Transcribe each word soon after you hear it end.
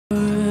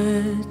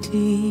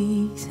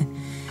mercies.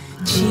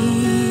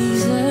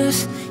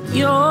 Jesus,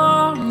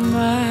 you're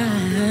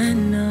my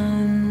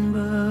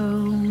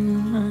number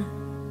one.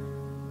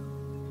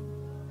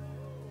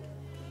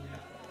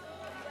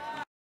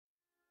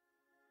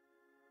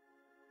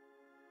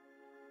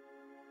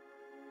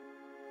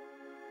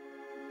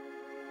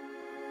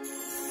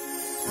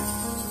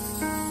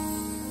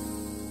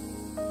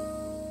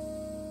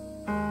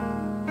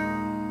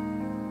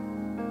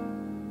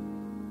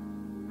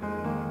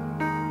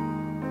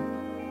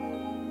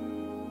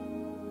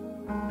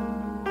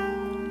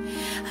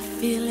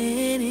 Feel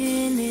it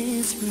in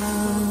this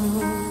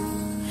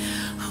room.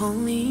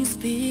 Holy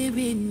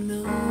Spirit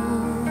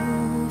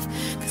move.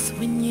 'Cause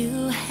when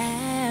you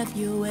have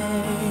your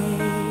way,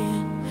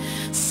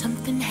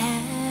 something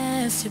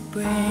has to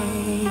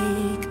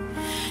break.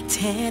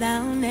 Tear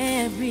down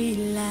every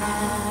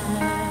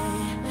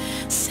lie,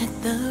 set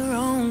the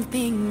wrong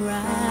thing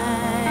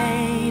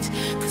right.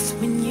 'Cause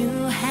when you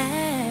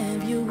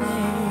have your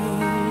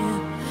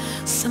way,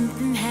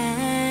 something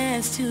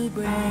has to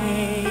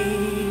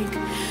break.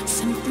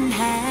 Something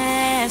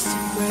has to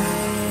break.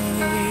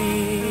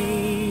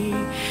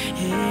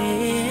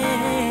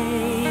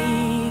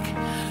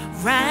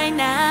 Right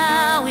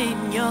now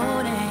in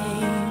your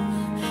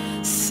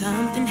name,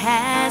 something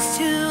has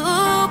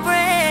to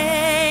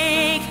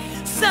break.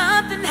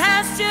 Something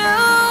has to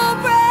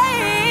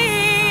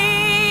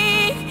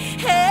break.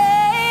 Hey,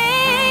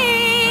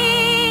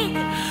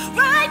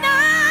 right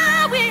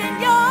now in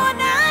your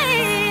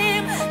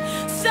name,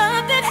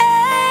 something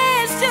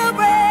has to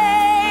break.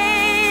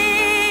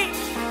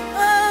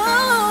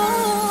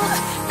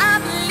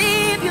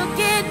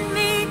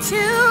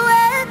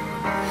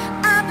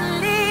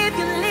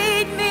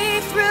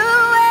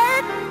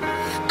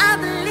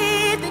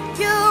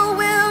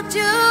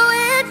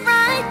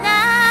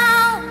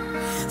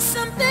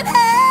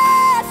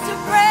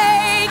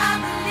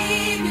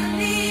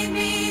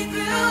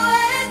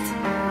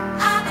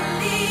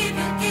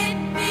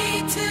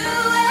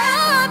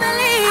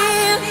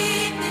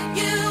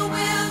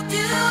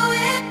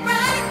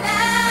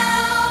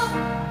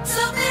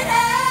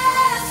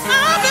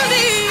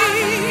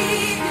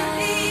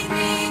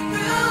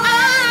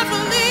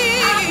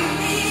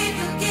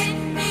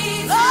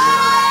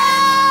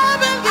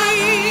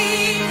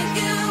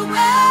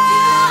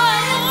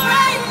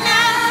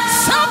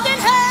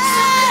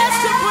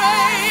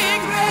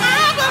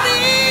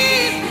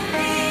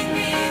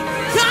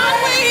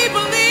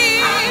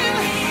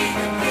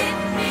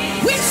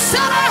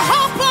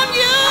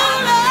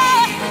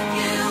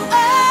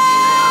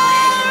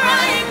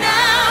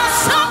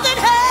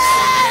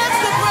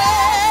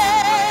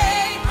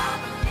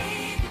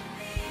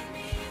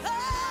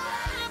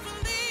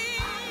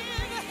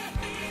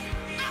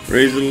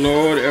 Praise the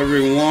Lord,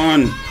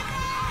 everyone.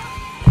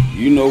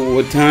 You know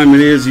what time it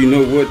is. You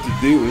know what to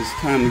do. It's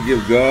time to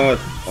give God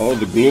all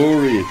the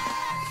glory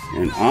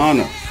and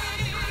honor.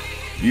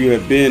 You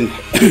have been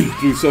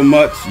through so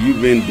much.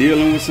 You've been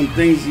dealing with some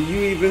things.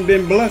 You even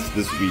been blessed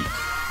this week.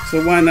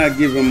 So why not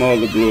give him all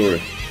the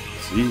glory?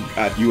 He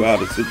got you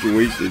out of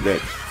situations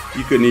that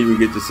you couldn't even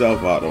get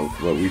yourself out of.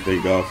 But we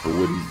thank God for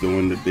what he's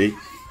doing today.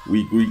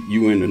 We greet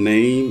you in the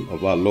name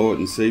of our Lord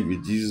and Savior,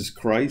 Jesus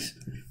Christ.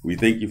 We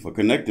thank you for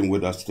connecting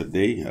with us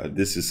today.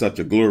 This is such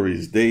a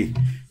glorious day.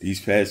 These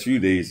past few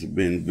days have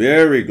been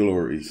very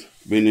glorious.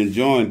 Been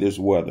enjoying this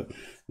weather.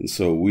 And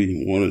so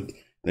we want to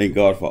thank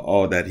God for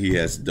all that he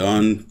has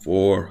done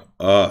for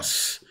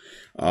us.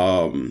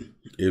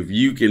 If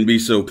you can be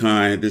so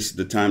kind, this is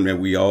the time that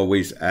we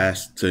always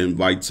ask to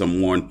invite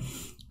someone,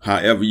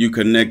 however you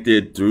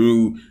connected,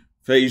 through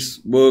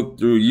Facebook,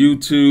 through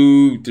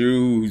YouTube,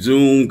 through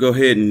Zoom. Go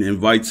ahead and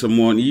invite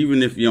someone.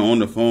 Even if you're on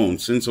the phone,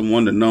 send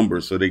someone the number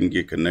so they can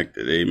get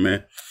connected.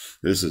 Amen.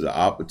 This is an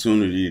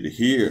opportunity to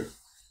hear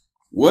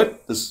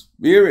what the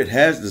Spirit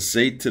has to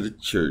say to the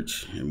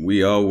church. And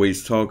we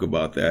always talk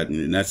about that.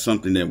 And that's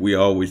something that we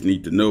always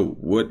need to know.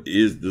 What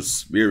is the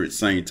Spirit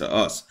saying to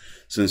us,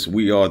 since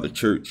we are the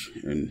church?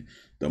 And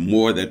the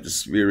more that the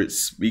Spirit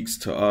speaks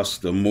to us,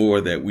 the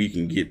more that we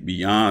can get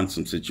beyond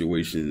some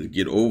situations,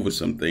 get over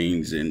some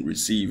things, and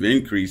receive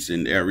increase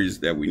in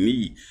areas that we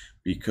need,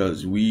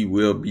 because we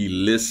will be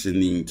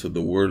listening to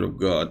the word of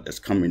God that's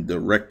coming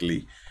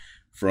directly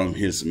from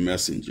his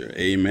messenger.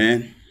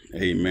 Amen.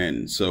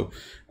 Amen. So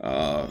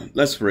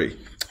let's pray.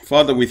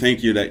 Father, we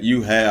thank you that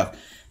you have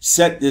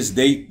set this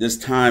date, this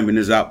time, and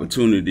this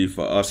opportunity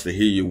for us to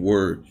hear your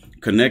word.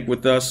 Connect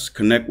with us,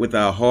 connect with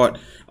our heart.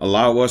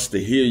 Allow us to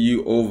hear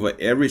you over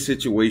every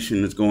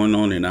situation that's going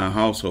on in our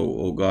household,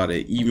 oh God,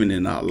 and even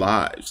in our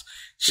lives.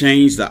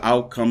 Change the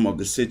outcome of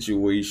the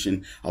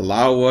situation.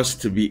 Allow us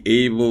to be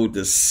able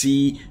to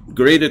see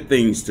greater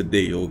things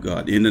today, oh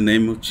God, in the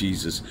name of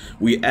Jesus.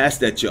 We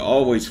ask that you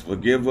always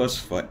forgive us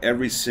for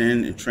every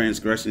sin and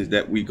transgressions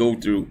that we go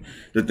through,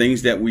 the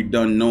things that we've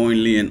done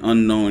knowingly and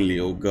unknowingly,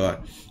 oh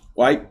God.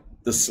 Wipe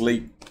the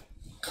slate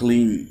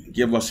clean.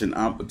 Give us an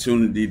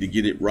opportunity to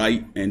get it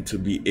right and to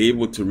be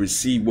able to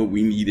receive what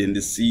we need in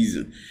this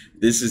season.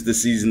 This is the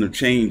season of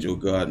change, oh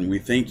God, and we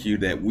thank you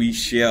that we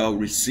shall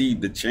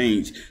receive the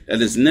change that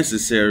is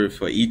necessary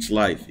for each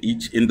life,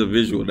 each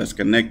individual that's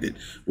connected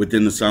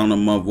within the sound of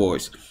my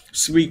voice.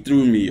 Speak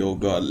through me, oh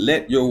God.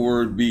 Let your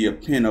word be a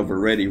pen of a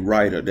ready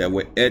writer that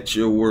will etch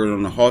your word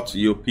on the hearts of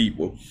your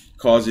people,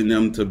 causing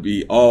them to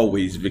be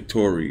always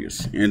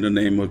victorious. In the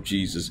name of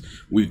Jesus,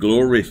 we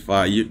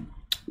glorify you.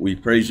 We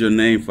praise your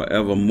name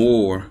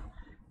forevermore.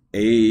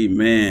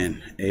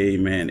 Amen.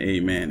 Amen.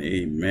 Amen.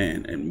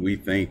 Amen. And we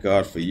thank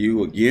God for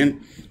you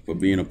again for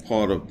being a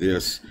part of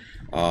this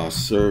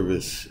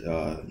service.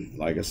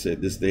 Like I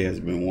said, this day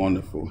has been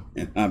wonderful,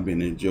 and I've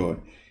been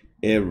enjoying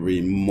every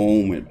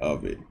moment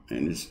of it.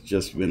 And it's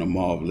just been a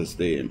marvelous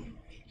day.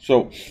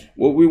 So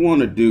what we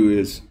want to do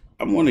is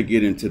I want to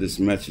get into this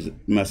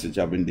message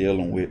I've been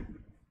dealing with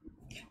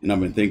and I've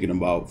been thinking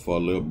about for a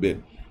little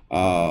bit.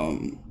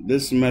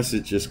 This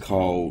message is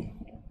called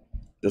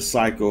The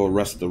Cycle of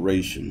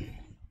Restoration.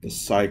 The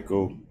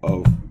Cycle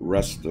of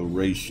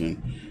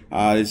Restoration.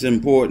 It's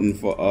important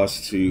for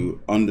us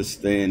to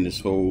understand this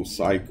whole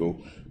cycle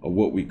of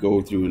what we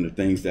go through and the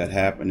things that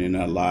happen in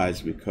our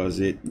lives, because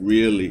it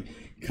really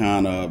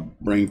kind of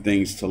bring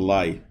things to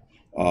light,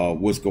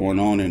 what's going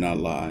on in our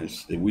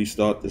lives. That we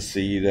start to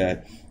see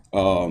that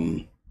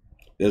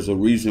there's a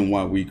reason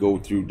why we go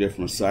through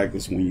different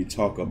cycles. When you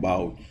talk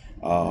about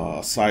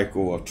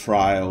cycle of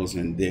trials,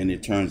 and then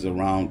it turns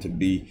around to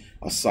be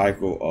a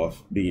cycle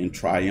of being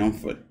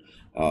triumphant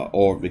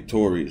or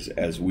victorious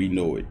as we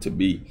know it to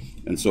be.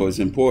 And so it's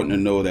important to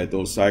know that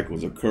those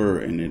cycles occur,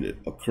 and it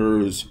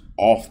occurs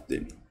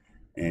often,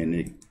 and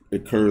it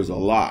occurs a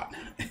lot.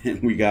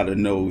 And we got to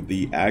know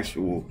the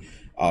actual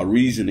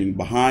reasoning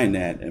behind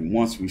that. And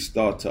once we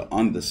start to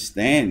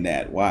understand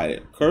that, why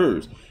it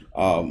occurs,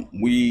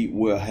 we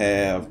will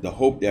have the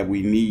hope that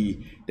we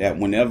need, that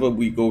whenever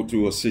we go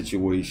through a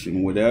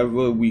situation,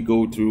 whenever we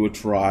go through a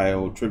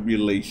trial,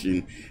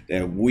 tribulation,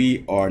 that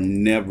we are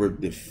never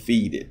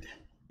defeated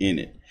in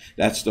it.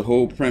 That's the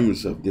whole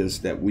premise of this,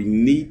 that we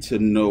need to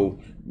know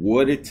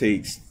what it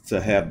takes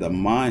to have the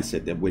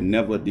mindset that we're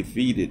never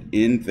defeated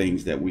in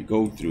things that we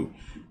go through.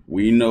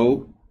 We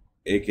know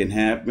it can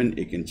happen.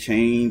 It can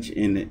change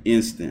in an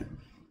instant.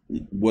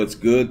 What's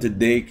good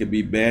today could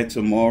be bad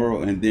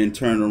tomorrow, and then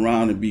turn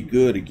around and be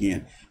good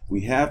again.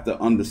 We have to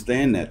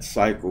understand that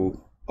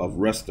cycle of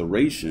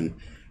restoration,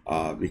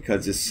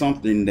 because it's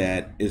something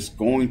that is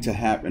going to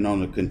happen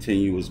on a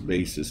continuous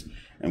basis.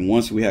 And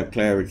once we have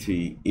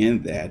clarity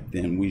in that,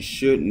 then we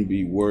shouldn't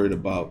be worried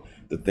about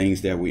the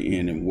things that we're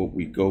in and what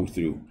we go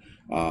through.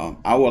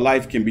 Our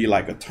life can be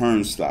like a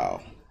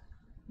turnstile.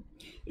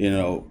 You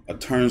know, a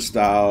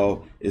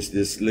turnstile is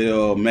this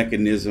little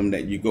mechanism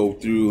that you go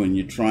through and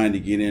you're trying to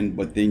get in,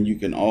 but then you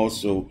can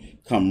also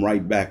come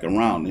right back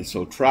around. And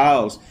so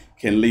trials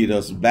can lead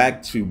us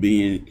back to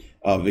being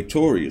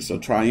victorious or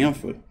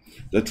triumphant.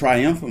 The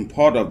triumphant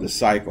part of the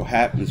cycle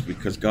happens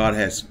because God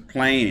has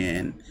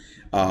planned,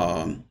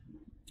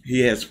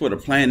 he has put a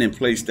plan in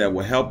place that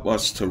will help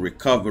us to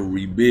recover,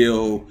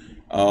 rebuild,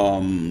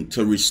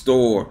 to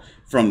restore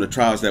from the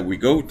trials that we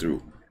go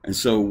through. And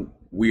so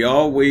we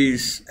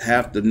always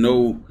have to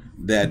know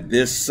that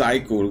this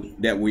cycle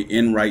that we're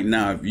in right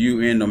now, if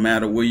you in, no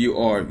matter where you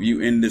are, if you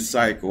in this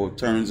cycle in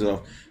terms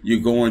of you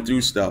going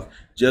through stuff,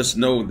 just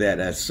know that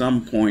at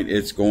some point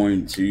it's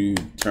going to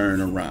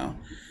turn around.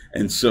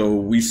 And so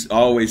we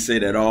always say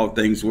that all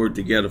things work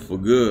together for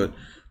good,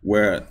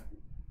 where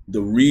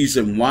the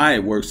reason why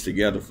it works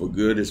together for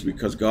good is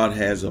because God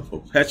has a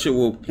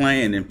perpetual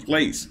plan in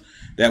place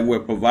that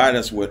will provide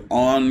us with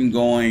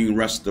ongoing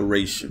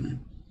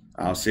restoration.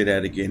 I'll say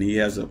that again. He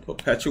has a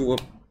perpetual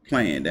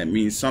plan. That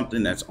means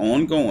something that's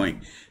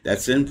ongoing,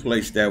 that's in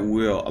place, that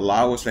will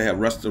allow us to have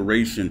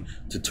restoration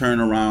to turn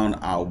around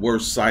our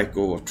worst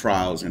cycle of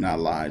trials in our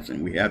lives.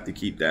 And we have to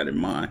keep that in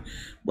mind.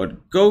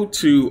 But go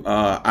to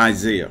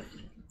Isaiah.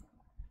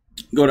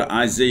 Go to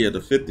Isaiah,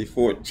 the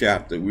 54th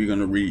chapter. We're going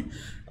to read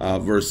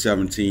verse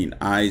 17.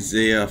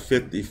 Isaiah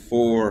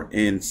 54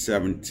 and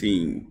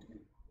 17.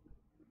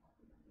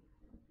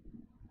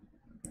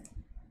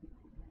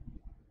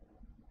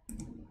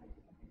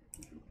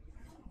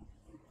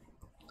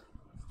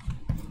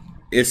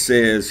 It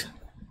says,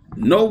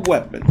 "No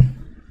weapon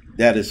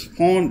that is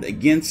formed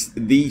against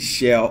thee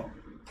shall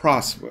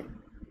prosper.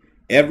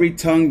 Every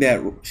tongue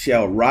that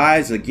shall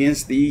rise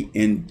against thee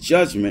in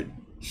judgment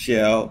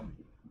shall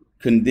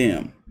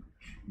condemn.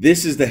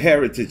 This is the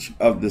heritage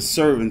of the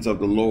servants of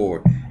the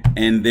Lord,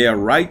 and their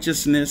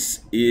righteousness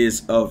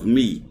is of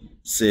me,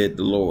 said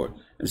the Lord."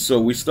 And so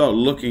we start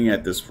looking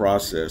at this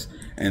process,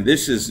 and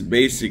this is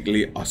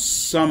basically a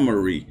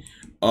summary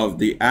of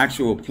the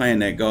actual plan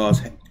that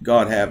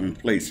God have in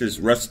place, his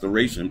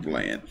restoration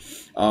plan.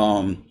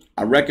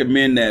 I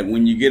recommend that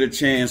when you get a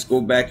chance,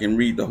 go back and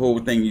read the whole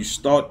thing. You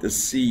start to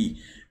see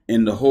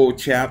in the whole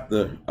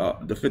chapter,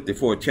 the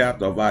 54th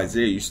chapter of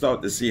Isaiah, you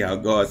start to see how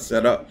God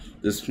set up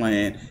this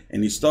plan,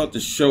 and he started to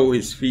show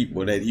his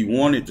people that he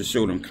wanted to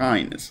show them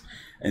kindness.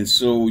 And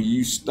so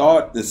you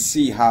start to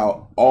see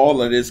how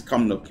all of this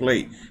come to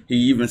play. He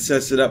even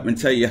sets it up and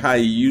tell you how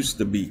he used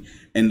to be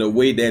and the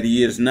way that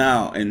he is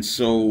now. And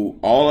so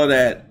all of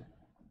that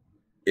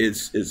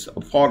is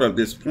a part of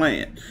this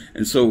plan.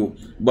 And so,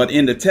 but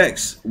in the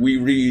text we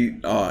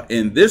read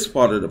in this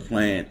part of the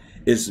plan,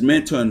 it's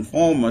meant to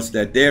inform us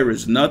that there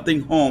is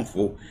nothing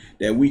harmful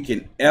that we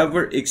can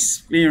ever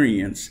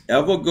experience,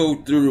 ever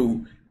go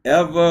through,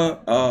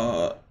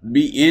 ever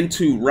be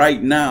into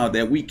right now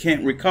that we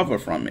can't recover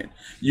from it.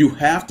 You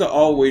have to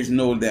always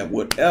know that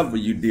whatever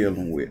you're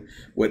dealing with,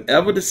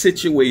 whatever the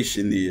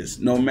situation is,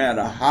 no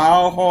matter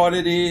how hard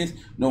it is,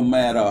 no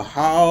matter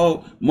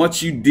how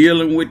much you're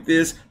dealing with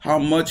this, how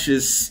much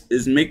is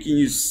making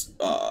you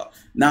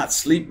not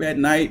sleep at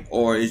night,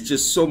 or it's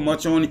just so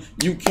much on you,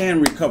 you can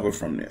recover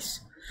from this.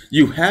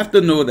 You have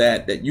to know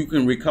that you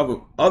can recover.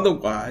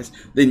 Otherwise,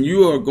 then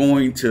you are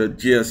going to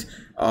just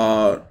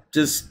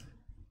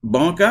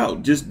bunk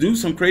out, just do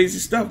some crazy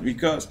stuff,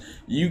 because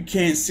you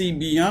can't see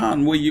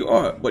beyond where you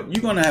are. But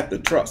you're going to have to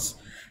trust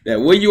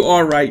that where you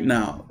are right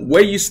now,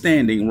 where you're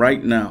standing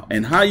right now,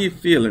 and how you're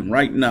feeling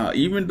right now,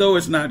 even though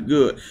it's not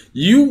good,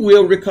 you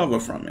will recover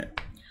from it.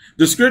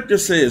 The scripture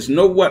says,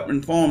 no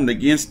weapon formed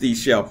against thee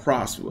shall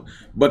prosper.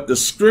 But the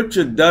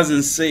scripture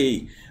doesn't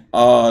say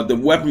the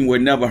weapon will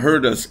never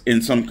hurt us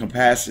in some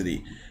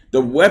capacity.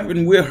 The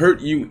weapon will hurt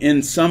you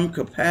in some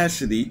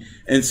capacity,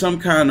 in some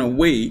kind of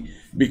way,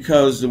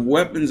 because the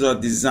weapons are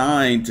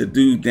designed to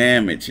do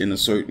damage in a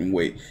certain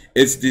way.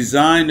 It's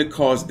designed to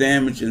cause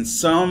damage in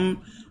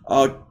some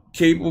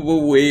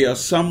capable way or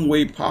some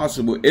way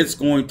possible. It's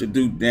going to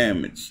do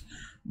damage.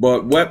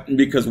 But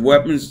because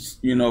weapons,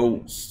 you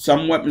know,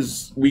 some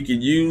weapons, we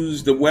can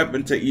use the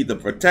weapon to either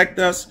protect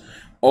us,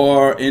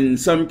 or in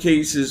some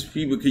cases,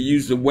 people could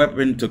use the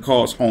weapon to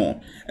cause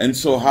harm. And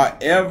so,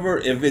 however,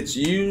 if it's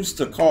used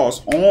to cause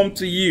harm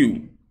to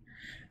you,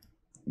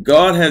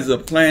 God has a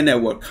plan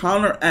that will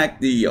counteract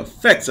the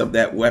effects of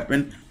that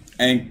weapon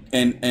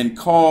and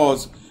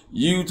cause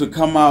you to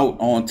come out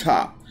on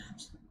top.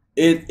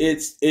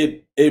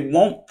 It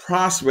won't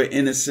prosper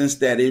in the sense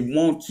that it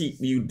won't keep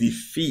you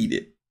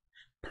defeated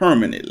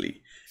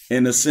permanently,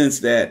 in the sense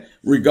that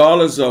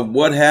regardless of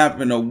what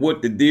happened or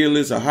what the deal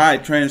is or how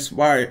it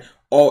transpired,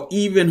 or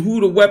even who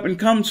the weapon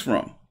comes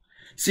from.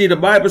 See, the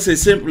Bible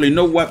says simply,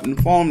 no weapon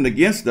formed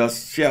against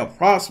us shall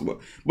prosper.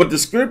 But the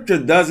scripture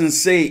doesn't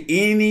say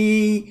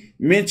any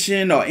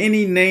mention or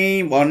any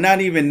name, or not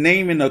even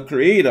naming the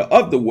creator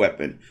of the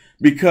weapon,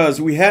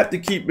 because we have to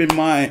keep in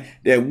mind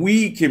that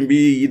we can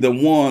be the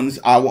ones,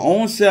 our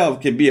own self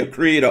can be a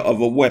creator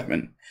of a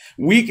weapon.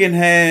 We can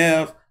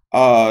have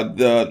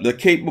the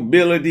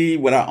capability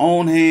with our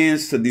own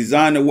hands to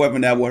design a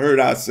weapon that will hurt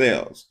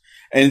ourselves.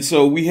 And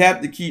so we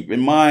have to keep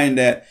in mind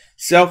that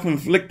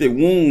self-inflicted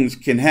wounds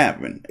can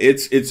happen.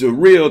 It's a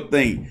real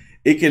thing.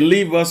 It can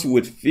leave us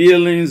with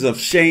feelings of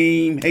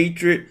shame,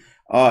 hatred,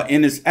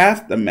 in its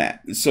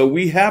aftermath. So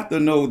we have to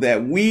know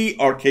that we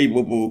are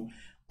capable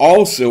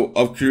also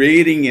of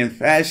creating and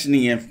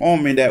fashioning and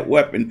forming that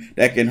weapon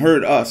that can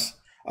hurt us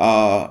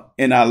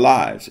in our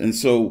lives. And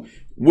so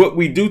what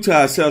we do to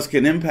ourselves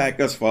can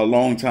impact us for a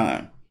long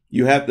time.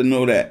 You have to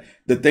know that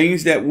the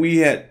things that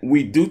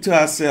we do to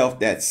ourselves,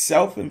 that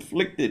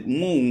self-inflicted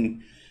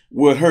wound,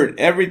 will hurt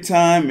every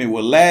time. It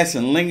will last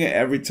and linger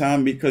every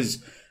time,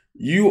 because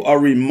you are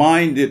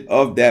reminded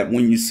of that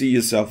when you see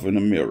yourself in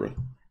the mirror.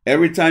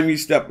 Every time you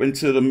step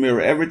into the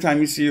mirror, every time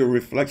you see a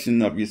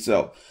reflection of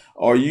yourself,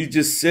 or you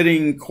just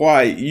sitting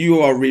quiet, you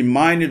are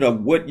reminded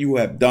of what you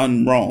have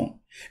done wrong.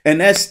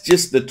 And that's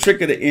just the trick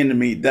of the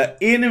enemy. The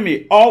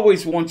enemy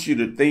always wants you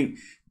to think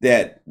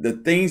that the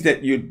things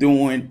that you're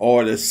doing,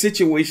 or the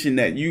situation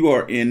that you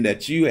are in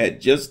that you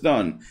had just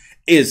done,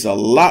 is a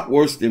lot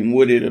worse than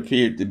what it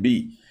appeared to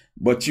be.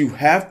 But you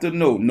have to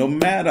know, no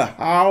matter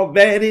how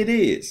bad it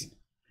is,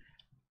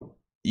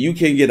 you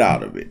can get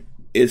out of it.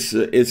 It's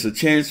a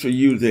chance for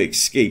you to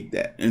escape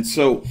that. And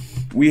so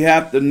we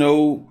have to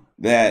know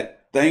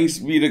that, thanks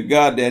be to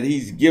God, that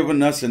he's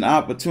given us an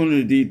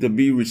opportunity to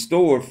be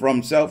restored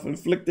from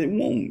self-inflicted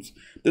wounds.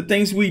 The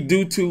things we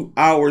do to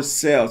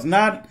ourselves,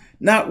 not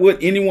what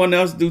anyone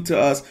else do to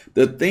us,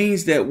 the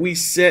things that we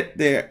sit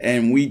there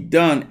and we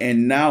done,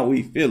 and now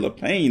we feel the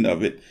pain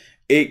of it.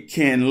 It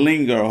can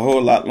linger a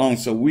whole lot long.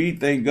 So we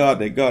thank God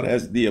that God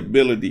has the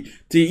ability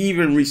to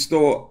even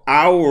restore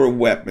our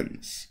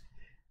weapons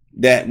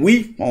that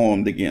we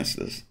formed against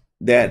us,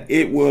 that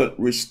it will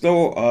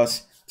restore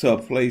us to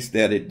a place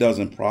that it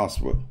doesn't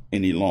prosper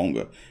any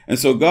longer. And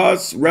so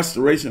God's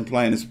restoration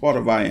plan is part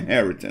of our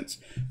inheritance,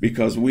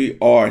 because we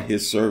are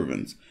his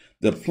servants.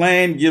 The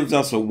plan gives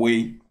us a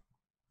way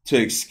to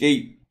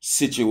escape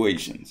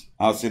situations.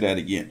 I'll say that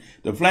again.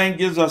 The plan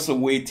gives us a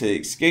way to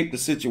escape the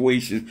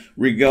situation,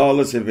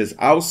 regardless if it's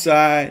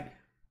outside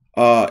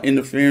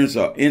interference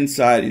or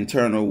inside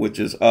internal, which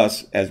is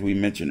us, as we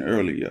mentioned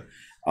earlier.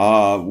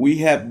 We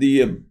have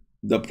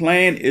the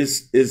plan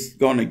is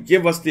going to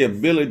give us the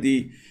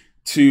ability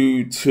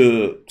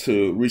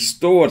to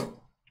restore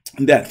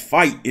that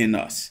fight in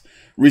us,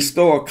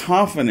 restore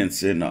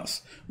confidence in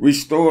us,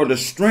 restore the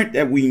strength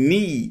that we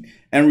need,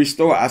 and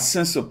restore our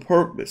sense of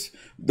purpose.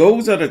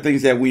 Those are the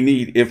things that we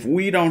need. If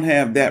we don't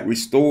have that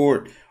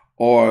restored,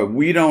 or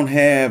we don't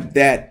have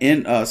that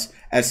in us,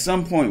 at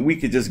some point we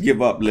could just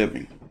give up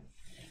living.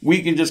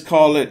 We can just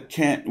call it,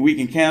 we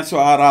can cancel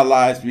out our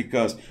lives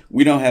because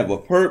we don't have a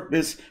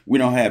purpose. We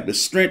don't have the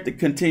strength to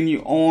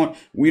continue on.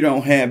 We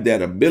don't have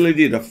that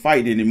ability to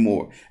fight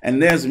anymore. And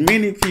there's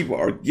many people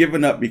are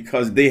giving up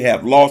because they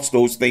have lost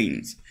those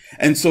things.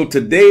 And so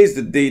today is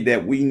the day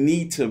that we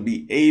need to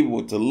be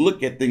able to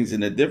look at things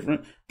in a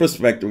different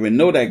perspective and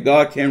know that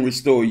God can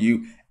restore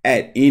you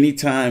at any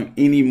time,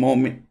 any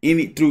moment,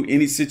 through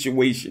any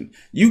situation.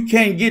 You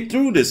can get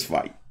through this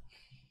fight.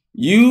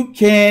 You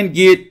can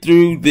get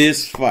through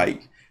this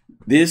fight.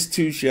 This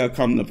too shall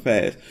come to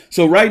pass.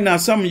 So right now,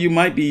 some of you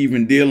might be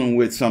even dealing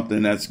with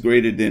something that's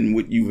greater than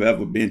what you've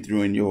ever been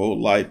through in your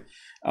whole life.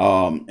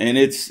 And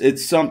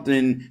it's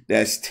something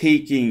that's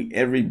taking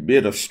every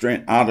bit of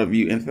strength out of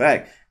you. In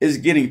fact, it's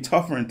getting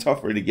tougher and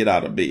tougher to get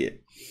out of bed.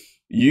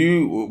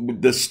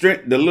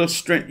 The little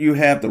strength you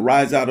have to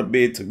rise out of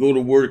bed, to go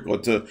to work, or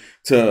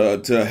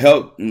to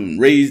help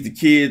raise the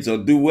kids, or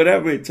do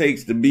whatever it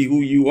takes to be who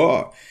you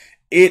are.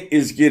 It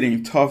is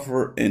getting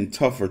tougher and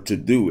tougher to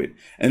do it.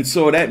 And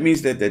so that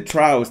means that the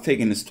trial is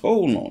taking its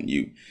toll on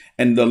you.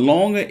 And the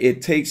longer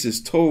it takes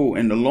its toll,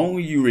 and the longer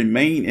you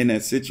remain in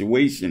that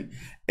situation,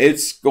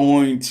 it's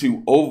going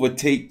to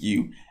overtake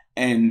you.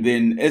 And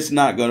then it's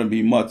not going to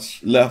be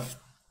much left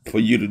for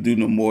you to do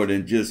no more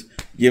than just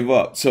give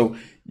up. So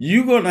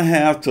you're going to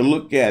have to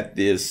look at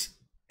this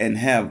and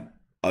have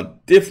a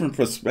different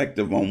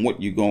perspective on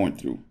what you're going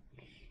through.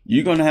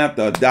 You're going to have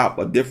to adopt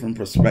a different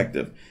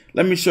perspective.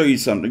 Let me show you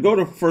something. Go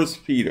to 1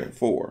 Peter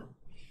 4,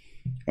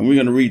 and we're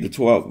going to read the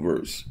 12th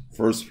verse.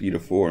 1 Peter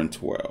 4 and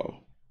 12.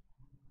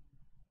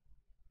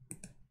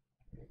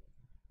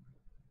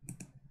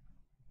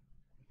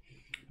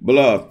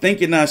 Beloved,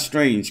 think it not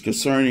strange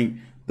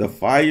concerning the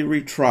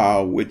fiery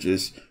trial which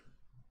is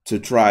to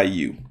try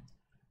you,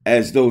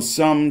 as though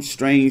some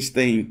strange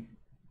thing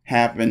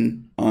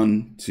happened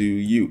unto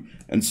you.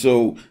 And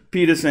so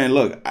Peter's saying,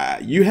 look,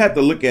 you have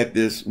to look at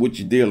this, what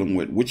you're dealing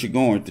with, what you're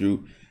going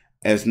through,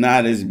 as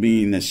not as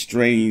being as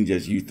strange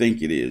as you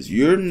think it is.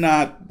 You're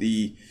not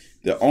the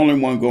only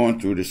one going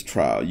through this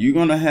trial. You're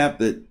going to have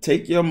to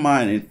take your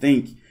mind and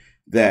think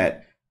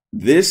that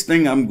this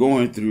thing I'm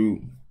going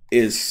through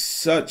is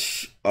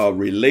such a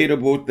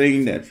relatable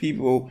thing that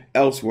people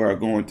elsewhere are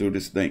going through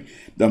this thing.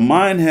 The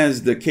mind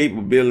has the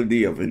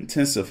capability of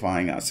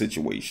intensifying our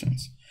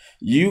situations.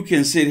 You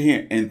can sit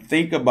here and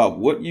think about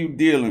what you're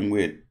dealing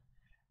with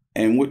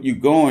and what you're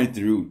going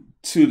through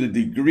to the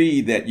degree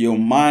that your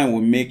mind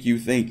will make you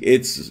think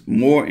it's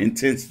more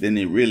intense than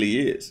it really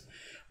is.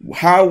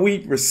 How we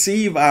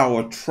perceive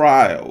our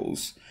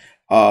trials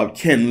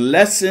can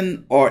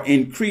lessen or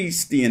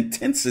increase the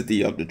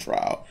intensity of the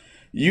trial.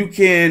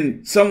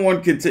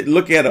 Someone can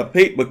look at a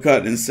paper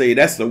cut and say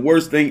that's the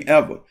worst thing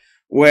ever.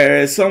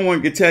 Whereas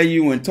someone could tell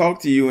you and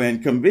talk to you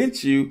and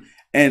convince you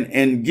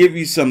and give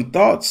you some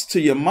thoughts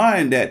to your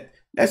mind that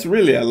that's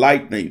really a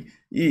light thing.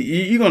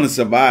 You're going to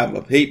survive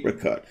a paper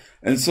cut.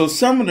 And so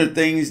some of the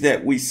things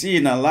that we see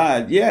in our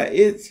lives, yeah,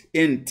 it's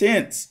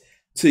intense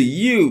to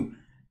you,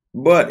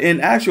 but in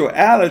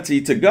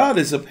actuality, to God,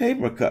 it's a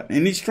paper cut.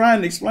 And he's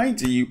trying to explain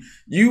to you,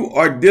 you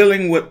are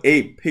dealing with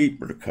a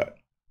paper cut.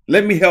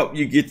 Let me help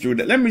you get through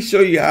that. Let me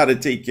show you how to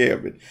take care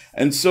of it.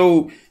 And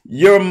so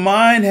your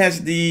mind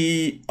has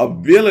the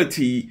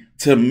ability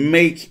to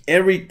make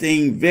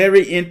everything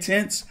very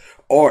intense,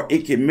 or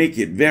it can make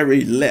it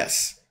very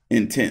less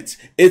intense.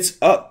 It's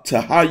up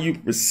to how you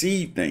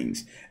perceive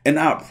things. And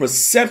our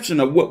perception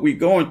of what we're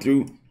going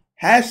through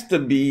has to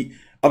be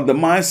of the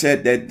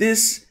mindset that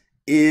this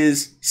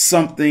is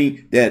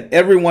something that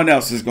everyone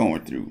else is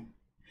going through.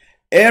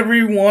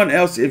 Everyone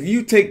else, if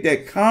you take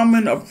that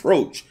common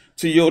approach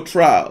to your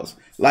trials,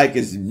 like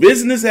it's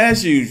business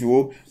as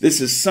usual,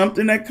 this is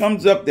something that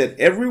comes up that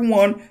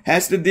everyone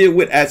has to deal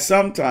with at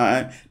some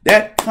time,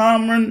 that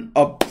common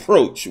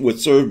approach would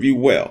serve you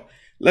well.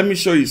 Let me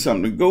show you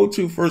something. Go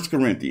to 1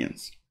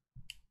 Corinthians.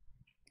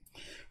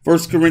 1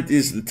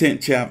 Corinthians, the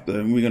 10th chapter,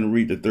 and we're going to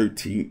read the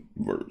 13th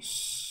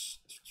verse.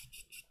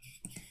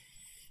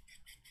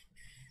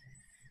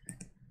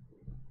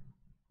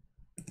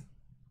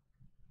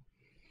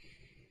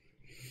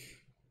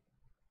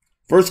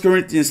 First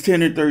Corinthians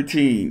 10 and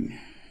 13.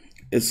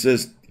 It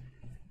says,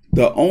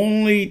 the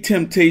only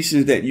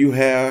temptations that you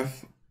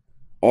have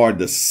are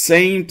the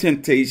same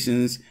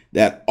temptations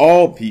that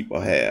all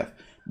people have.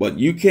 But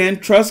you can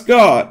trust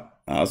God.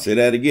 I'll say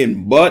that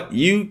again. But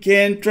you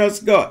can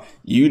trust God.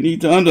 You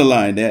need to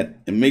underline that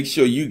and make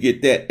sure you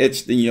get that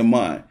etched in your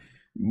mind.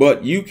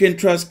 But you can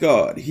trust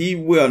God. He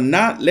will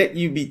not let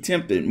you be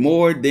tempted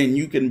more than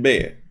you can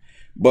bear.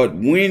 But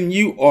when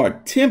you are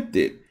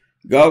tempted,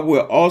 God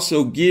will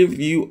also give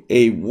you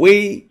a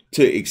way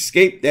to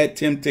escape that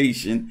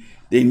temptation.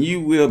 Then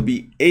you will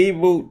be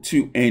able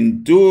to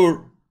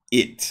endure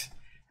it.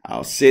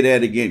 I'll say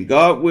that again.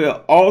 God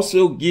will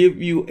also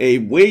give you a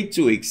way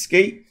to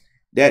escape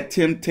that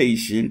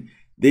temptation,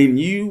 then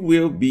you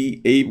will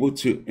be able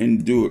to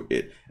endure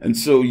it. And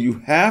so you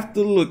have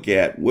to look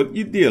at what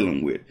you're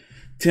dealing with.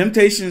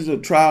 Temptations or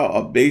trial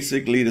are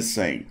basically the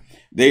same.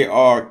 They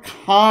are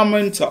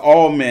common to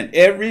all men.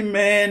 Every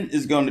man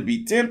is going to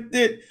be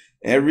tempted.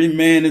 Every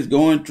man is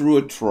going through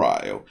a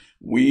trial.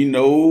 We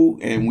know,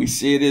 and we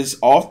see this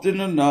often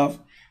enough,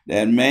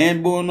 that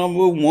man born of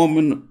a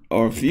woman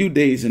are a few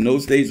days, and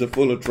those days are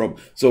full of trouble.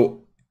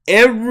 So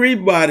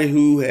everybody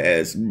who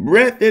has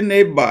breath in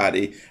their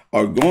body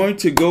are going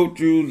to go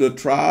through the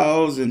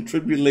trials and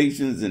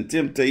tribulations and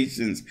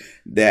temptations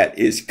that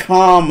is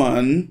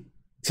common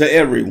to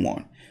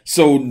everyone.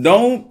 So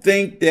don't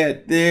think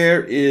that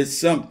there is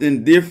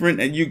something different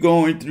that you're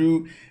going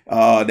through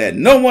that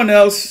no one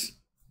else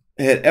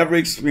had ever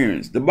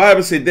experienced. The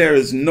Bible said there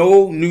is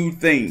no new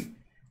thing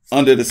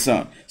under the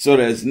sun. So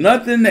there's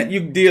nothing that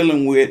you're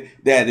dealing with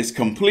that is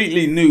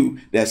completely new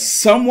that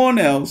someone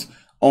else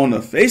on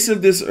the face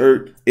of this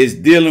earth is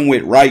dealing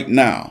with right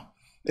now.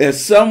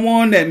 There's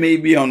someone that may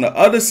be on the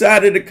other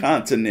side of the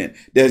continent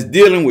that's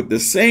dealing with the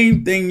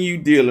same thing you're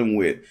dealing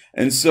with.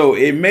 And so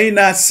it may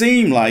not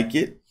seem like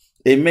it.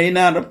 It may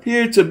not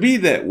appear to be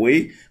that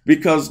way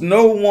because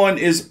no one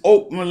is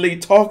openly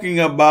talking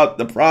about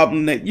the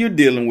problem that you're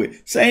dealing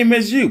with. Same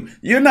as you.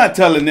 You're not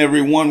telling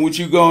everyone what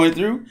you're going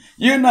through.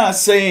 You're not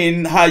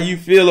saying how you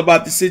feel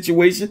about the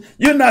situation.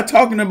 You're not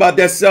talking about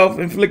that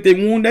self-inflicted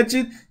wound that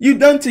you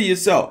done to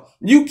yourself.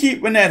 You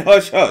keeping that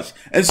hush hush.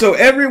 And so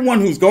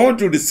everyone who's going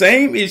through the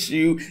same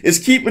issue is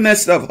keeping that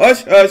stuff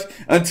hush hush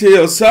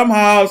until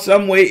somehow,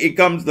 some way it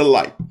comes to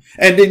light.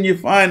 And then you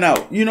find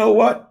out, you know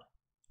what?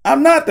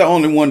 I'm not the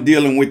only one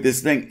dealing with this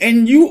thing,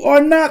 and you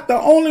are not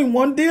the only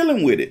one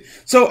dealing with it.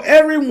 So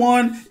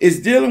everyone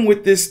is dealing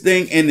with this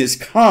thing, and it's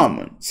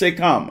common. Say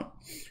common.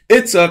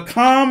 It's a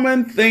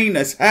common thing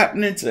that's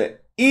happening to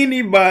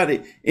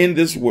anybody in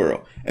this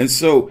world. And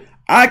so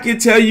I can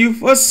tell you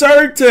for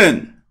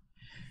certain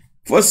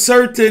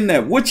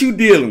that what you're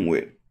dealing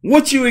with,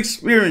 what you're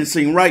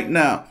experiencing right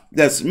now,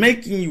 that's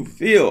making you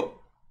feel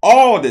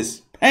all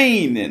this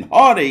pain and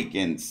heartache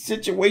and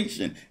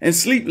situation and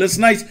sleepless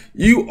nights,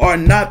 you are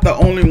not the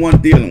only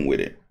one dealing with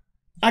it.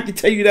 I can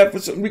tell you that for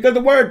certain because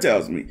the word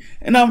tells me,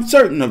 and I'm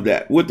certain of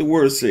that, what the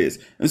word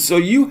says. And so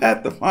you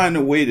have to find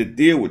a way to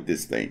deal with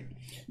this thing.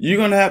 You're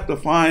going to have to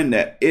find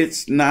that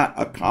it's not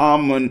a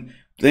common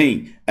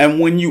thing.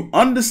 And when you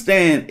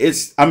understand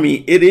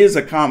it is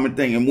a common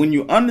thing. And when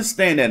you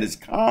understand that it's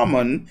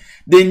common,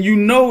 then you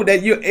know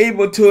that you're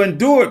able to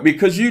endure it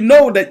because you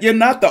know that you're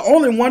not the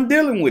only one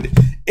dealing with it.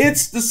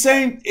 It's the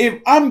same.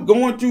 If I'm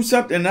going through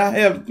something and I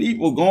have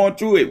people going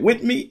through it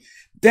with me,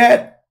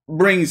 that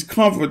brings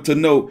comfort to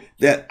know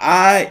that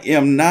I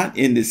am not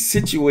in this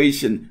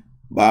situation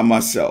by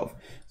myself.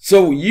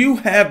 So you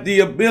have the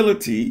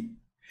ability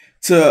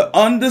to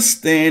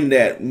understand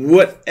that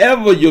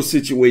whatever your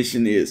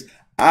situation is,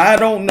 I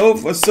don't know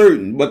for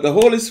certain, but the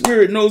Holy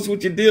Spirit knows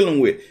what you're dealing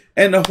with.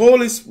 And the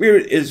Holy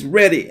Spirit is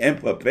ready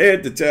and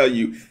prepared to tell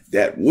you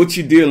that what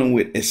you're dealing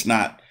with is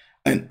not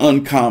an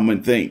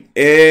uncommon thing.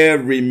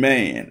 Every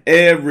man,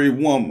 every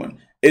woman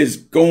is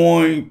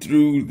going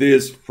through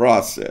this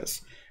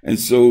process. And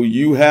so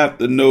you have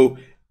to know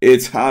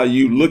it's how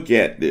you look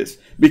at this.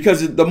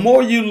 Because the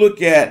more you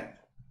look at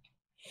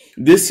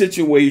this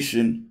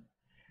situation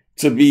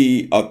to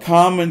be a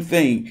common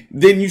thing,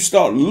 then you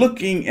start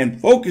looking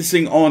and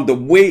focusing on the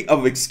way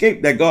of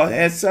escape that God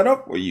has set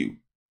up for you.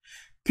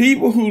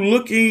 People who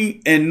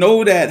looking and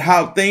know that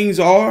how things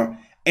are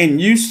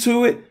and used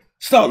to it,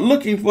 start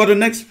looking for the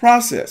next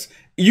process.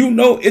 You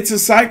know it's a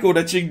cycle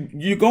that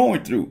you're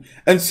going through.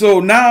 And so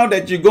now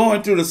that you're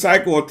going through the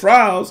cycle of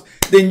trials,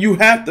 then you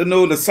have to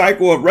know the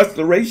cycle of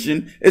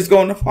restoration is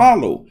going to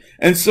follow.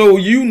 And so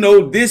you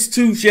know this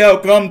too shall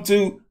come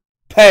to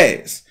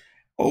pass.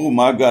 Oh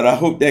my God, I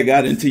hope that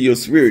got into your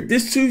spirit.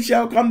 This too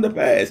shall come to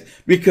pass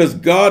because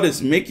God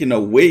is making a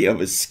way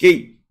of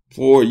escape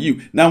for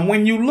you. Now,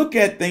 when you look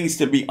at things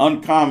to be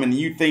uncommon,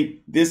 you think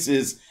this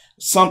is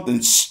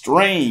something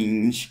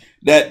strange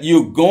that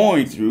you're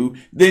going through,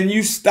 then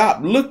you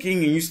stop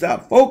looking and you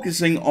stop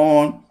focusing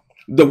on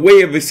the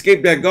way of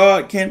escape that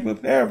God can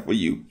prepare for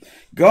you.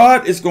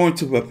 God is going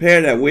to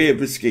prepare that way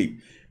of escape.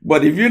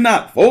 But if you're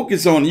not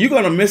focused on it, you're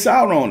going to miss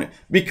out on it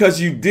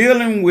because you're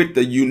dealing with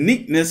the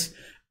uniqueness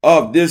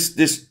of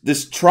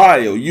this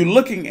trial. You're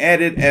looking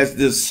at it as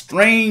this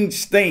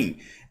strange thing.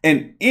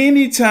 And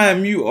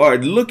anytime you are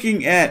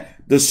looking at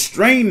the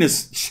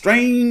strangeness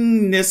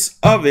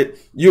of it,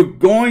 you're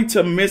going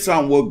to miss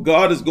on what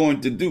God is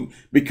going to do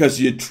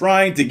because you're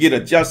trying to get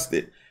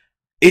adjusted.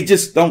 It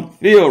just don't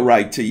feel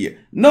right to you.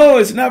 No,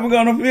 it's never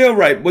going to feel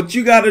right, but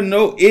you got to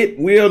know it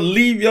will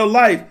leave your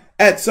life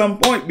at some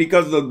point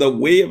because of the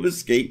way of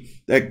escape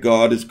that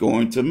God is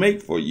going to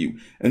make for you.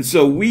 And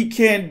so we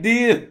can't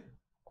deal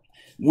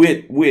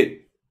with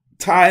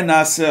tying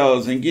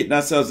ourselves and getting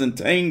ourselves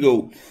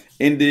entangled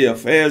in the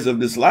affairs of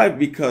this life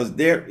because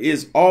there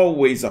is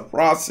always a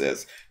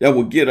process that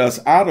will get us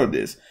out of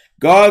this.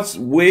 God's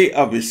way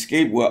of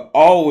escape will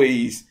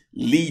always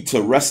lead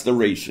to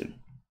restoration.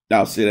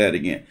 I'll say that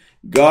again.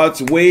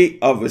 God's way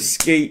of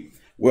escape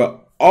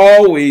will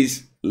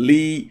always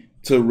lead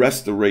to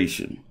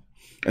restoration.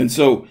 And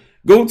so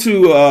go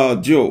to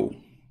Joel,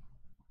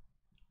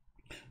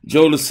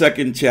 the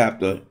 2nd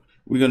chapter.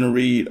 We're going to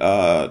read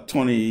the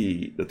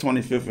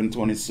 25th and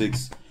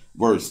 26th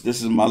verse.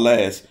 This is my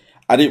last.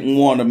 I didn't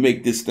want to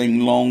make this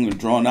thing long and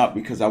drawn out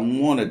because I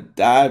want to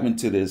dive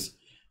into this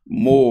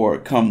more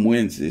come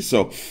Wednesday.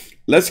 So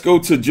let's go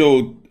to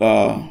Joel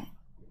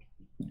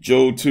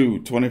 2,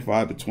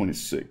 25 to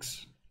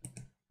 26.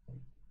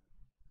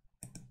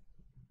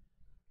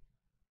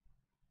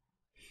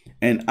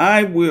 And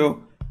I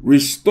will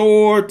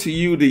restore to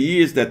you the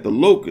years that the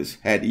locust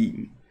had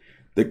eaten,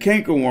 the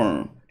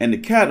cankerworm and the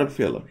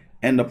caterpillar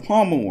and the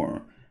palmer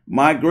worm,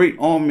 my great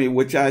army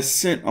which I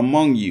sent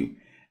among you,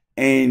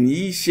 and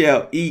ye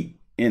shall eat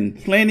in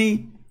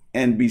plenty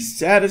and be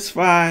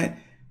satisfied,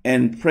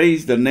 and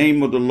praise the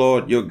name of the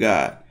Lord your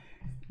God,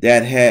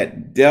 that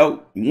had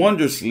dealt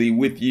wondrously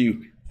with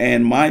you,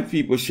 and my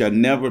people shall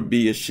never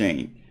be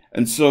ashamed.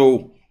 And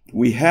so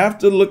we have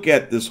to look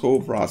at this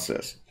whole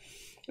process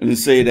and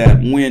say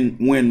that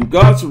when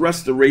God's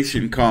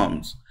restoration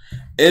comes,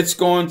 it's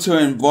going to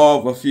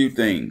involve a few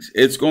things.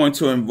 It's going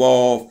to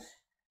involve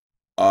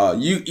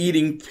you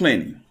eating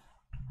plenty.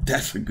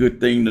 That's a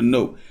good thing to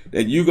know,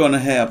 that you're going to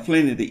have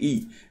plenty to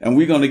eat. And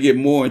we're going to get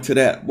more into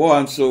that. Boy,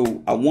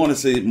 I want to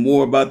say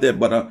more about that,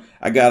 but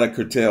I got to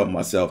curtail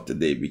myself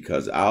today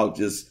because I'll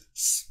just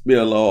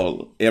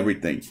spill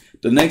everything.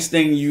 The next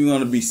thing, you're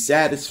going to be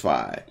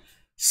satisfied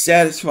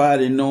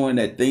in knowing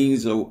that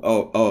things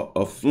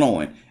are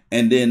flowing.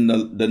 And then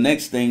the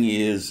next thing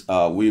is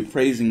we're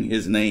praising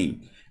his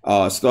name,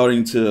 and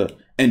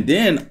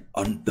then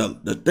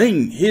the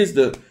thing, here's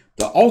the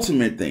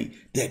ultimate thing,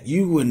 that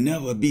you will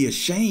never be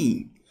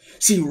ashamed.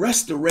 See,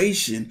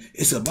 restoration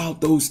is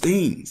about those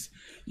things.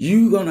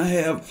 You're going to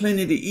have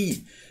plenty to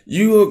eat.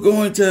 You are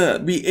going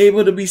to be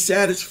able to be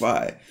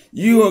satisfied.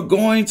 You are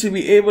going to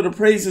be able to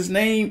praise his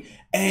name,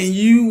 and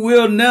you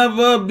will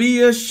never be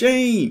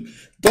ashamed.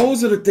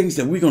 Those are the things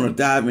that we're going to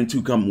dive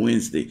into come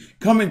Wednesday.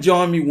 Come and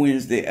join me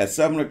Wednesday at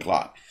 7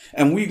 o'clock.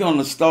 And we're going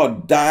to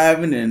start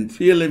diving and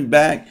peeling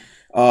back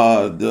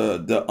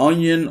the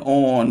onion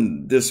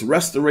on this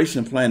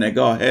restoration plan that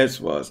God has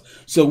for us,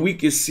 so we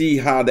can see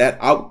how that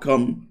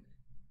outcome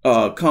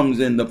comes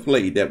into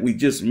play that we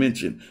just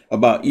mentioned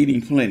about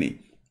eating plenty,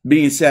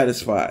 being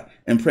satisfied,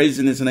 and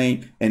praising his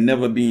name, and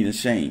never being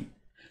ashamed.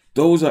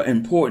 Those are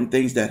important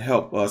things that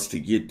help us to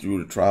get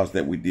through the trials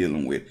that we're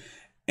dealing with.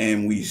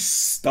 And we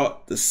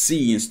start to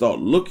see and start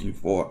looking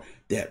for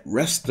that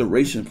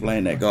restoration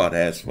plan that God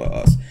has for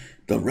us.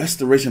 The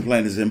restoration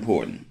plan is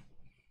important.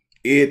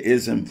 It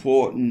is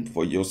important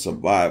for your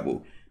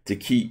survival, to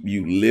keep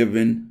you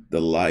living the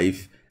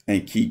life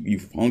and keep you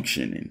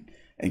functioning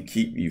and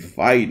keep you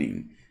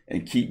fighting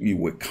and keep you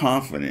with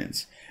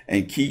confidence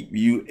and keep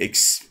you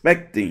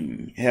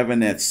expecting,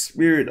 having that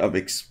spirit of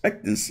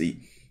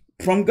expectancy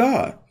from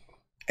God.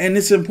 And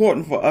it's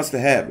important for us to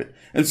have it.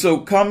 And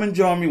so come and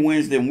join me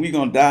Wednesday, and we're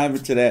going to dive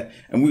into that,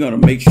 and we're going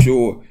to make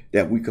sure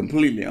that we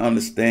completely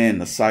understand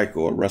the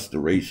cycle of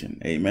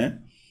restoration.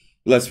 Amen.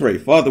 Let's pray.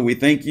 Father, we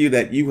thank you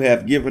that you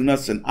have given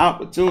us an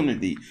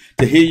opportunity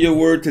to hear your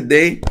word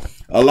today.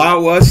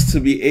 Allow us to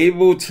be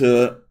able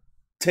to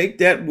take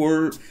that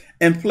word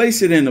and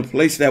place it in a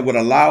place that would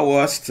allow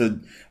us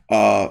to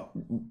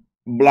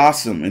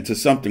blossom into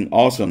something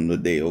awesome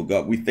today, oh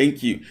God. We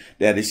thank you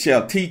that it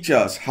shall teach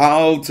us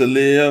how to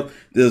live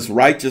this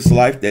righteous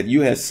life that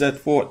you have set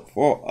forth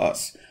for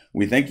us.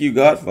 We thank you,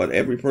 God, for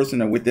every person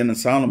that within the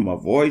sound of my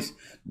voice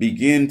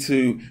begin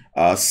to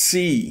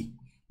see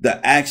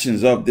the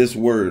actions of this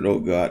word, oh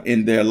God,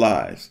 in their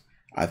lives.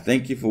 I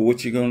thank you for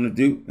what you're going to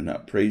do, and I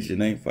praise your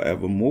name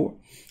forevermore.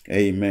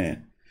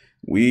 Amen.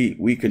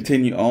 We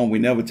continue on. We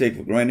never take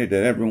for granted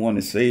that everyone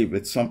is saved.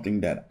 It's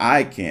something that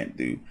I can't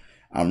do.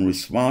 I'm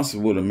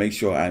responsible to make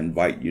sure I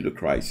invite you to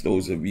Christ.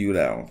 Those of you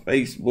that are on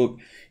Facebook,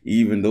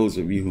 even those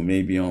of you who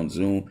may be on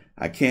Zoom,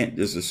 I can't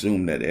just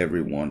assume that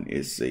everyone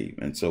is saved.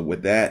 And so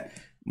with that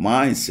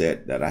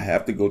mindset, that I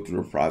have to go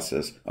through the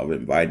process of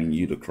inviting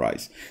you to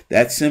Christ.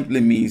 That simply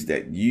means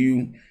that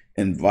you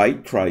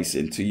invite Christ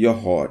into your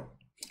heart,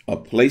 a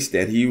place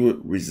that he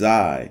would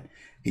reside.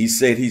 He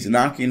said he's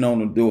knocking on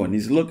the door, and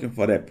he's looking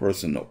for that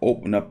person to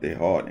open up their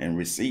heart and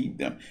receive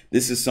them.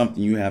 This is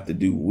something you have to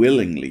do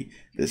willingly.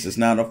 This is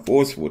not a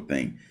forceful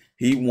thing.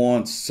 He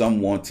wants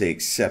someone to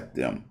accept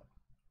them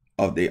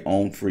of their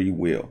own free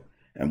will.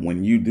 And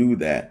when you do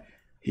that,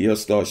 he'll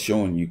start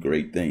showing you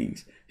great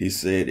things. He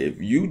said,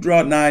 if you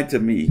draw nigh to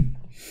me,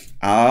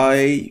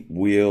 I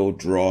will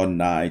draw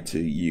nigh to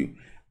you.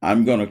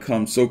 I'm going to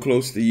come so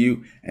close to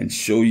you and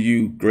show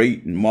you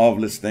great and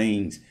marvelous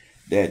things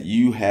that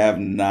you have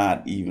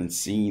not even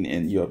seen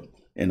in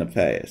the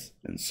past.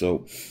 And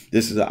so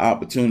this is an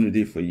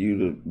opportunity for you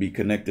to be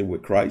connected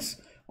with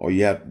Christ. All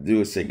you have to do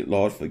is say,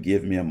 Lord,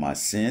 forgive me of my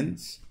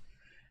sins.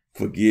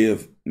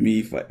 Forgive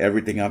me for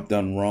everything I've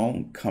done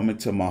wrong. Come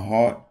into my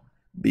heart.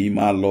 Be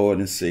my Lord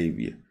and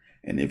Savior.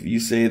 And if you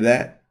say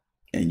that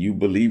and you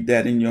believe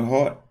that in your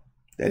heart,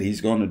 that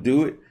he's going to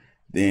do it,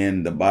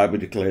 then the Bible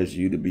declares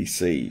you to be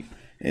saved.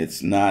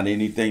 It's not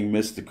anything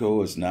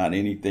mystical. It's not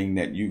anything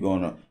that you're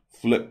going to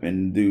flip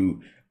and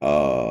do,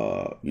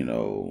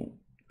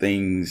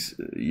 things.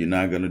 You're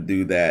not going to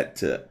do that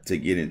to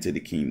get into the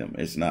kingdom.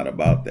 It's not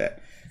about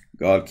that.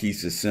 God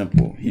keeps it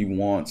simple. He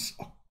wants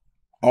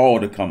all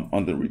to come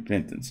under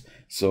repentance.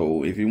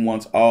 So if he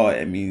wants all,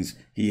 it means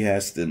he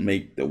has to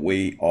make the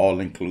way all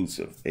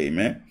inclusive.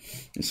 Amen.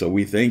 And so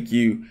we thank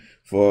you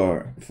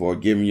for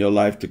giving your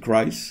life to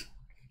Christ.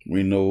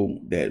 We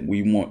know that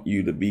we want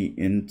you to be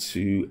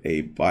into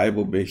a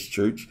Bible-based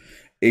church.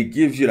 It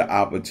gives you the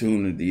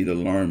opportunity to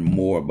learn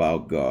more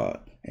about God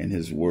and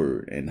his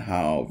word and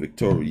how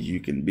victorious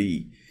you can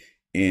be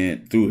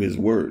through his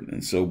word.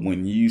 And so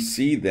when you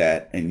see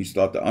that and you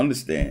start to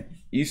understand,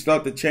 you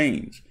start to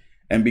change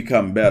and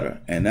become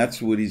better. And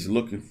that's what he's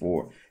looking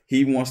for.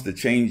 He wants to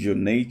change your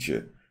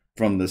nature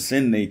from the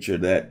sin nature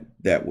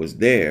that was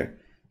there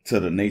to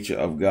the nature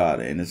of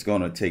God. And it's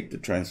going to take the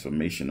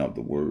transformation of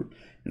the word.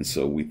 And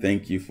so we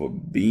thank you for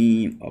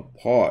being a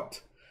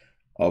part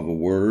of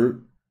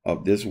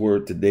this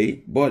word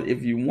today. But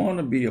if you want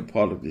to be a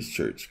part of this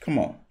church, come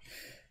on,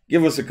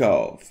 give us a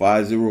call,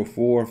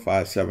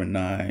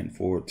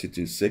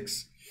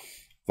 504-579-4226,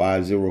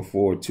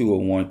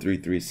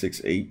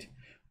 504-201-3368,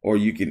 or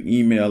you can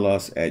email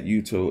us at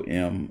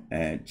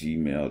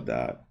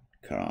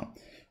utom@gmail.com.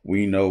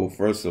 We know,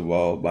 first of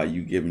all, by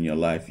you giving your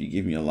life, you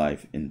giving your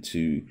life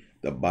into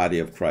the body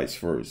of Christ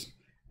first.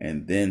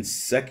 And then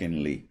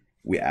secondly,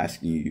 we're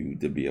asking you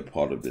to be a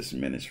part of this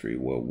ministry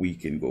where we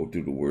can go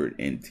through the word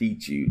and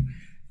teach you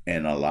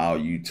and allow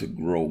you to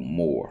grow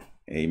more.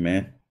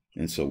 Amen.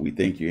 And so we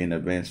thank you in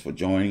advance for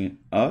joining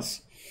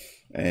us.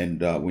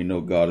 And we know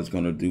God is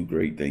going to do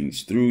great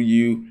things through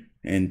you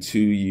and to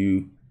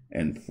you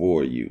and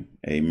for you.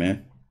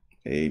 Amen.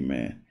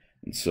 Amen.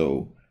 And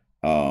so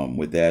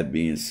with that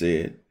being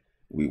said,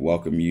 we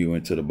welcome you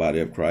into the body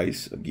of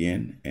Christ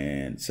again,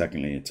 and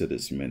secondly, into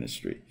this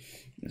ministry.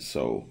 And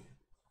so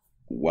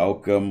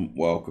welcome,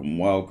 welcome,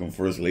 welcome.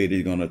 First Lady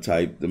is going to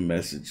type the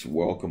message.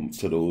 Welcome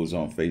to those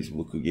on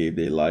Facebook who gave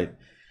their life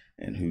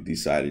and who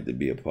decided to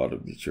be a part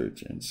of the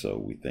church. And so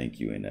we thank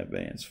you in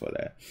advance for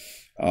that.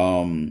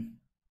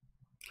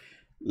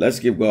 Let's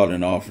give God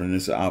an offering.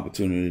 It's an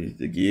opportunity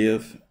to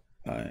give.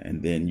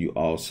 And then you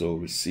also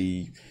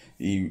receive.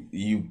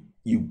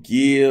 You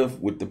give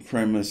with the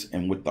premise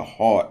and with the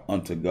heart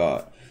unto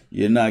God.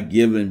 You're not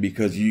giving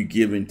because you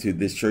giving to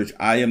this church.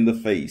 I am the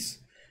face.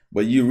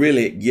 But you're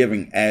really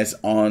giving as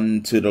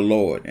unto the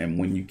Lord. And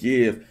when you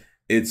give,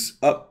 it's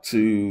up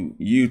to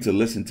you to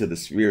listen to the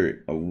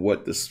Spirit of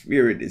what the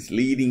Spirit is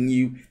leading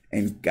you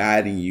and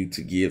guiding you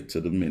to give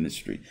to the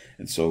ministry.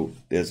 And so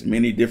there's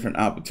many different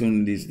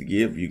opportunities to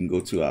give. You can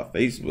go to our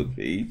Facebook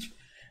page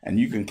and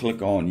you can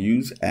click on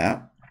Use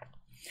App,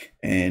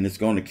 and it's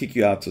going to kick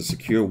you out to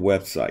secure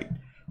website.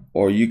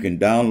 Or you can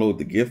download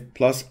the Gift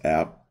Plus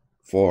app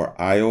for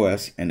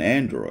iOS and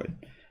Android.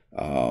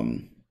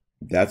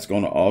 That's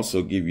going to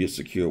also give you a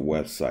secure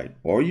website.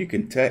 Or you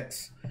can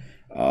text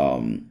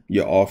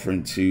your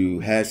offering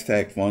to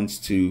 #funds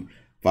to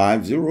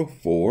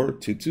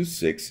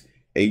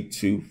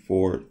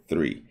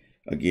 504-226-8243.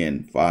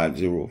 Again,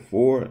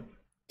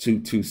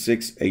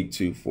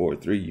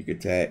 504-226-8243. You can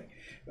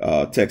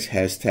text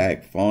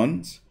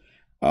 #funds.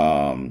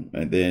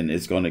 And then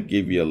it's going to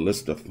give you a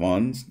list of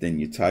funds. Then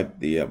you type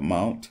the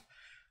amount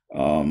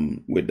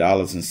with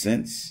dollars and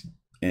cents,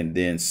 and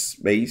then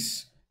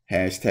space,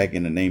 hashtag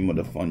in the name of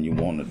the fund you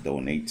want to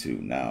donate to.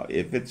 Now,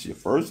 if it's your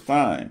first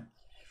time,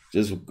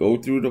 just go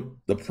through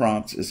the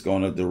prompts. It's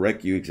going to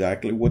direct you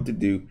exactly what to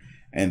do.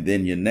 And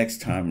then your next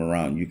time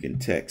around, you can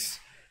text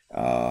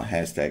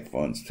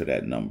 #funds to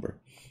that number.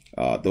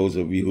 Those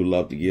of you who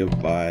love to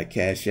give by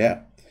Cash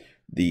App,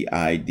 the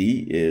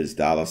ID is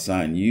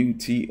 $UTOLDM,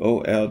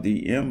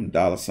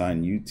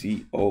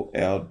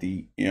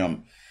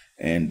 $UTOLDM.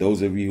 And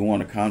those of you who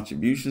want a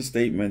contribution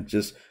statement,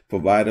 just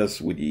provide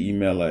us with your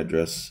email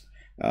address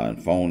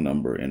and phone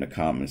number in the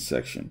comments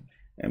section,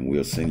 and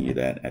we'll send you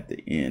that at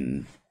the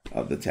end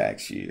of the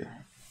tax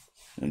year.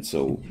 And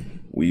so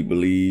we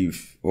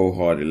believe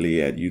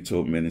wholeheartedly at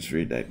UTOB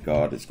Ministry that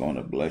God is going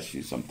to bless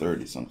you some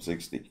 30, some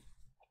 60,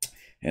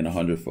 and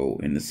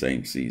 100-fold in the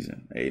same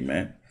season.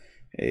 Amen.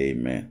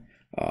 Amen.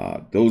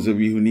 Those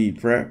of you who need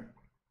prayer,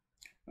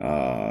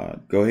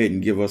 go ahead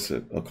and give us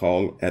a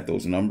call at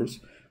those numbers,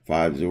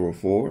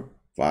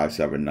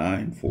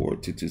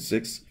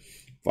 504-579-4226,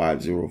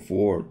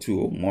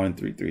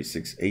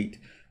 504-201-3368,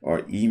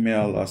 or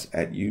email us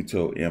at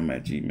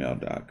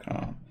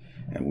utom@gmail.com.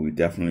 And we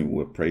definitely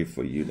will pray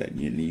for you that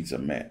your needs are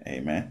met.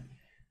 Amen.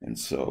 And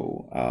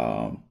so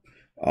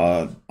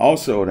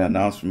also the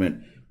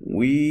announcement,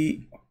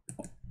 we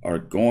are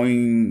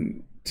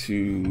going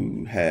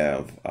to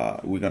have,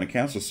 we're going to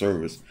cancel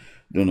service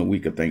during the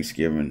week of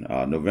Thanksgiving,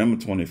 November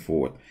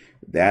 24th.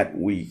 That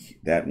week,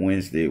 that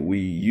Wednesday,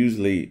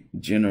 we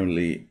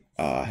generally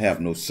have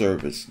no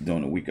service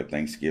during the week of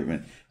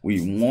Thanksgiving.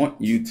 We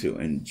want you to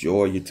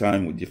enjoy your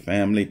time with your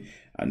family.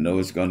 I know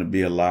it's going to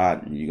be a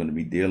lot, and you're going to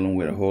be dealing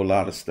with a whole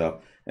lot of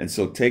stuff, And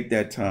so take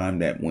that time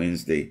that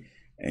Wednesday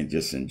and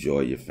just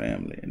enjoy your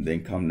family. And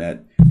then come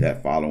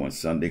that following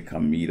Sunday,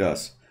 come meet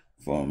us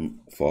for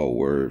a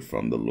word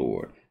from the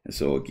Lord. And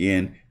so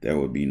again, there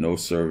will be no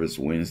service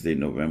Wednesday,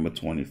 November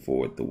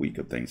 24th, the week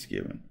of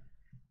Thanksgiving.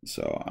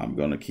 So I'm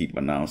going to keep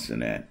announcing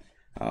that.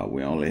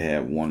 We only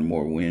have one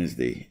more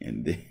Wednesday,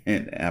 and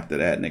then after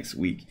that, next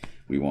week,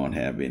 we won't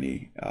have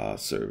any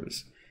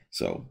service.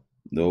 So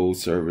no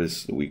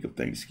service the week of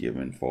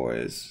Thanksgiving for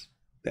as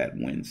that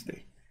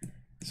Wednesday.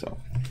 So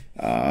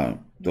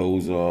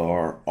those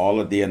are all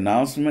of the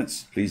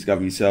announcements. Please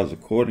govern yourselves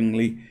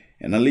accordingly.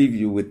 And I leave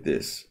you with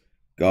this.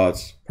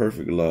 God's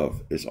perfect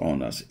love is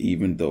on us,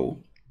 even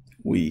though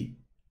we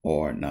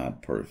are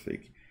not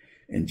perfect.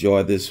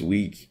 Enjoy this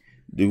week.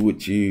 Do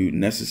what you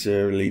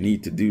necessarily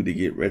need to do to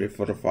get ready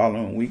for the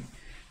following week,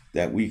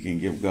 that we can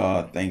give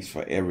God thanks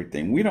for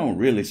everything. We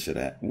really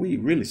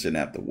shouldn't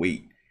have to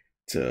wait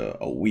to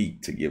a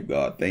week to give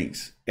God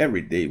thanks.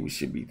 Every day we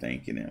should be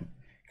thanking him,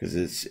 because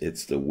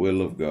it's the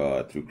will of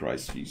God through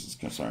Christ Jesus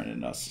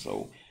concerning us.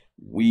 So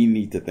we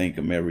need to thank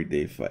him every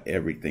day for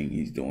everything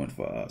he's doing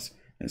for us.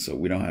 And so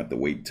we don't have to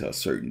wait till a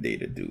certain day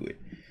to do it.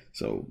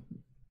 So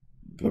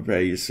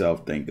prepare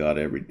yourself. Thank God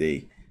every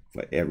day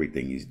for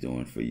everything he's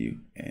doing for you,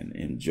 and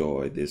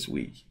enjoy this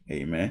week.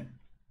 Amen.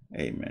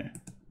 Amen.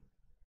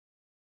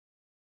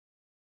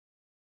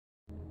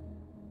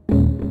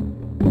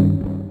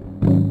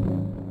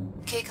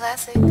 K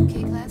Classic,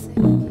 K Classic,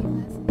 K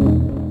Classic.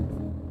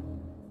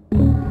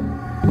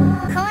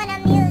 Corner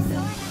music.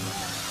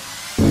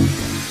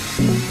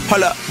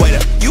 Hold up, wait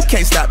up, you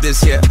can't stop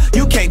this here.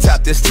 You can't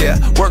top this tier.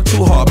 Work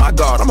too hard, my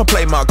God, I'ma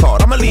play my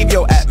card. I'ma leave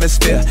your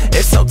atmosphere.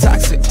 It's so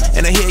toxic,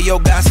 and I hear your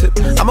gossip.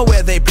 I'm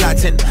aware they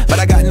plotting, but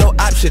I got no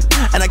option,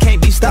 and I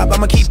can't be stopped,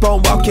 I'ma keep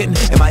on walking.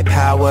 And my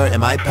power, and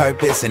my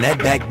purpose, and that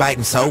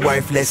backbiting so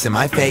worthless, and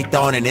my faith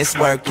on and it's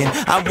working.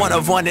 I'm one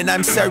of one, and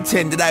I'm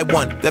certain that I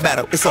won the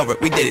battle. It's over,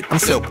 we did it. I'm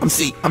Silk, I'm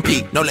C, I'm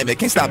P, no limit,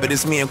 can't stop it.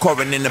 It's me and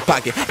Corin in the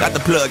pocket. Got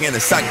the plug in the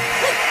socket.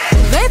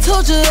 They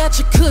told you that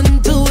you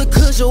couldn't do it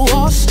cause you're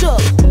washed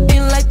up.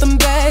 Ain't like them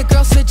bad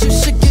girls said you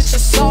should get your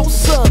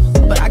sauce up.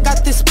 But I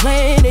got this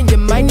plan and you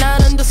might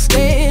not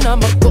understand.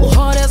 I'ma go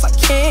hard as I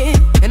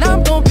can, and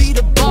I'm gonna be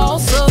the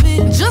boss of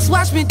it. Just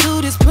watch me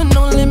do this, put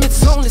no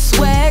limits, only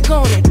swag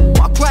on it.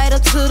 Walk right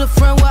up to the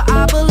front where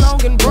I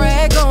belong and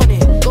brag on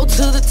it. Go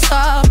to the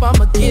top,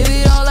 I'ma give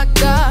it all I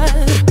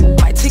got.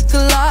 Might take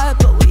a lot,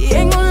 but we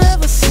ain't gonna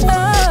ever stop.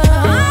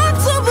 I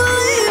do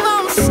believe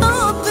I'm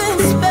something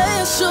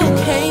special,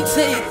 can't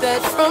take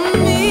that from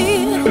me.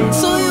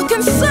 So you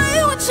can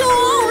say what you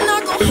want,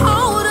 I go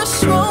harder,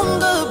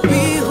 stronger,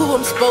 be who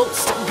I'm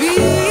supposed to be.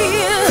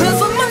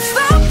 Cause I'm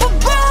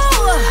unstoppable,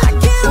 I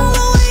get all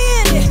the way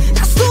in it.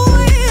 That's the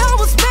way I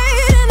was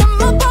made, and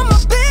I'm up on my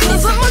business.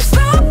 Cause I'm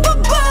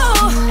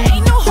unstoppable,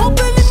 ain't no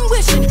hoping and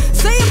wishing.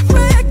 Say a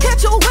prayer,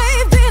 catch a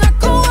wave, then I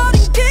go out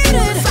and get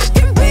it. I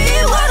can be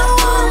what I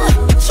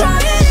want, try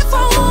it if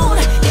I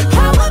want.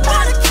 Empowered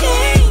by the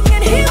king,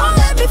 and he won't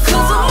let me fall.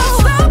 Cause I'm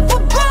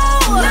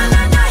unstoppable,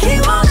 nah, he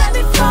won't let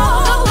me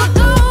fall.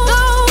 No,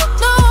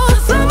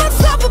 cause I'm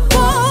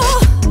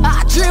unstoppable.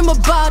 I dream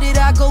about it,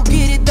 I go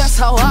get it, that's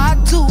how I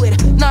do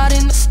it. Not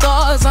in the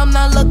stars, I'm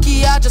not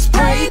lucky, I just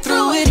pray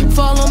through it.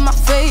 Fall on my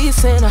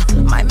face and I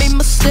might make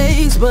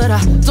mistakes, but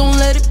I don't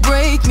let it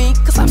break me,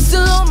 cause I'm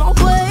still on my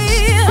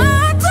way.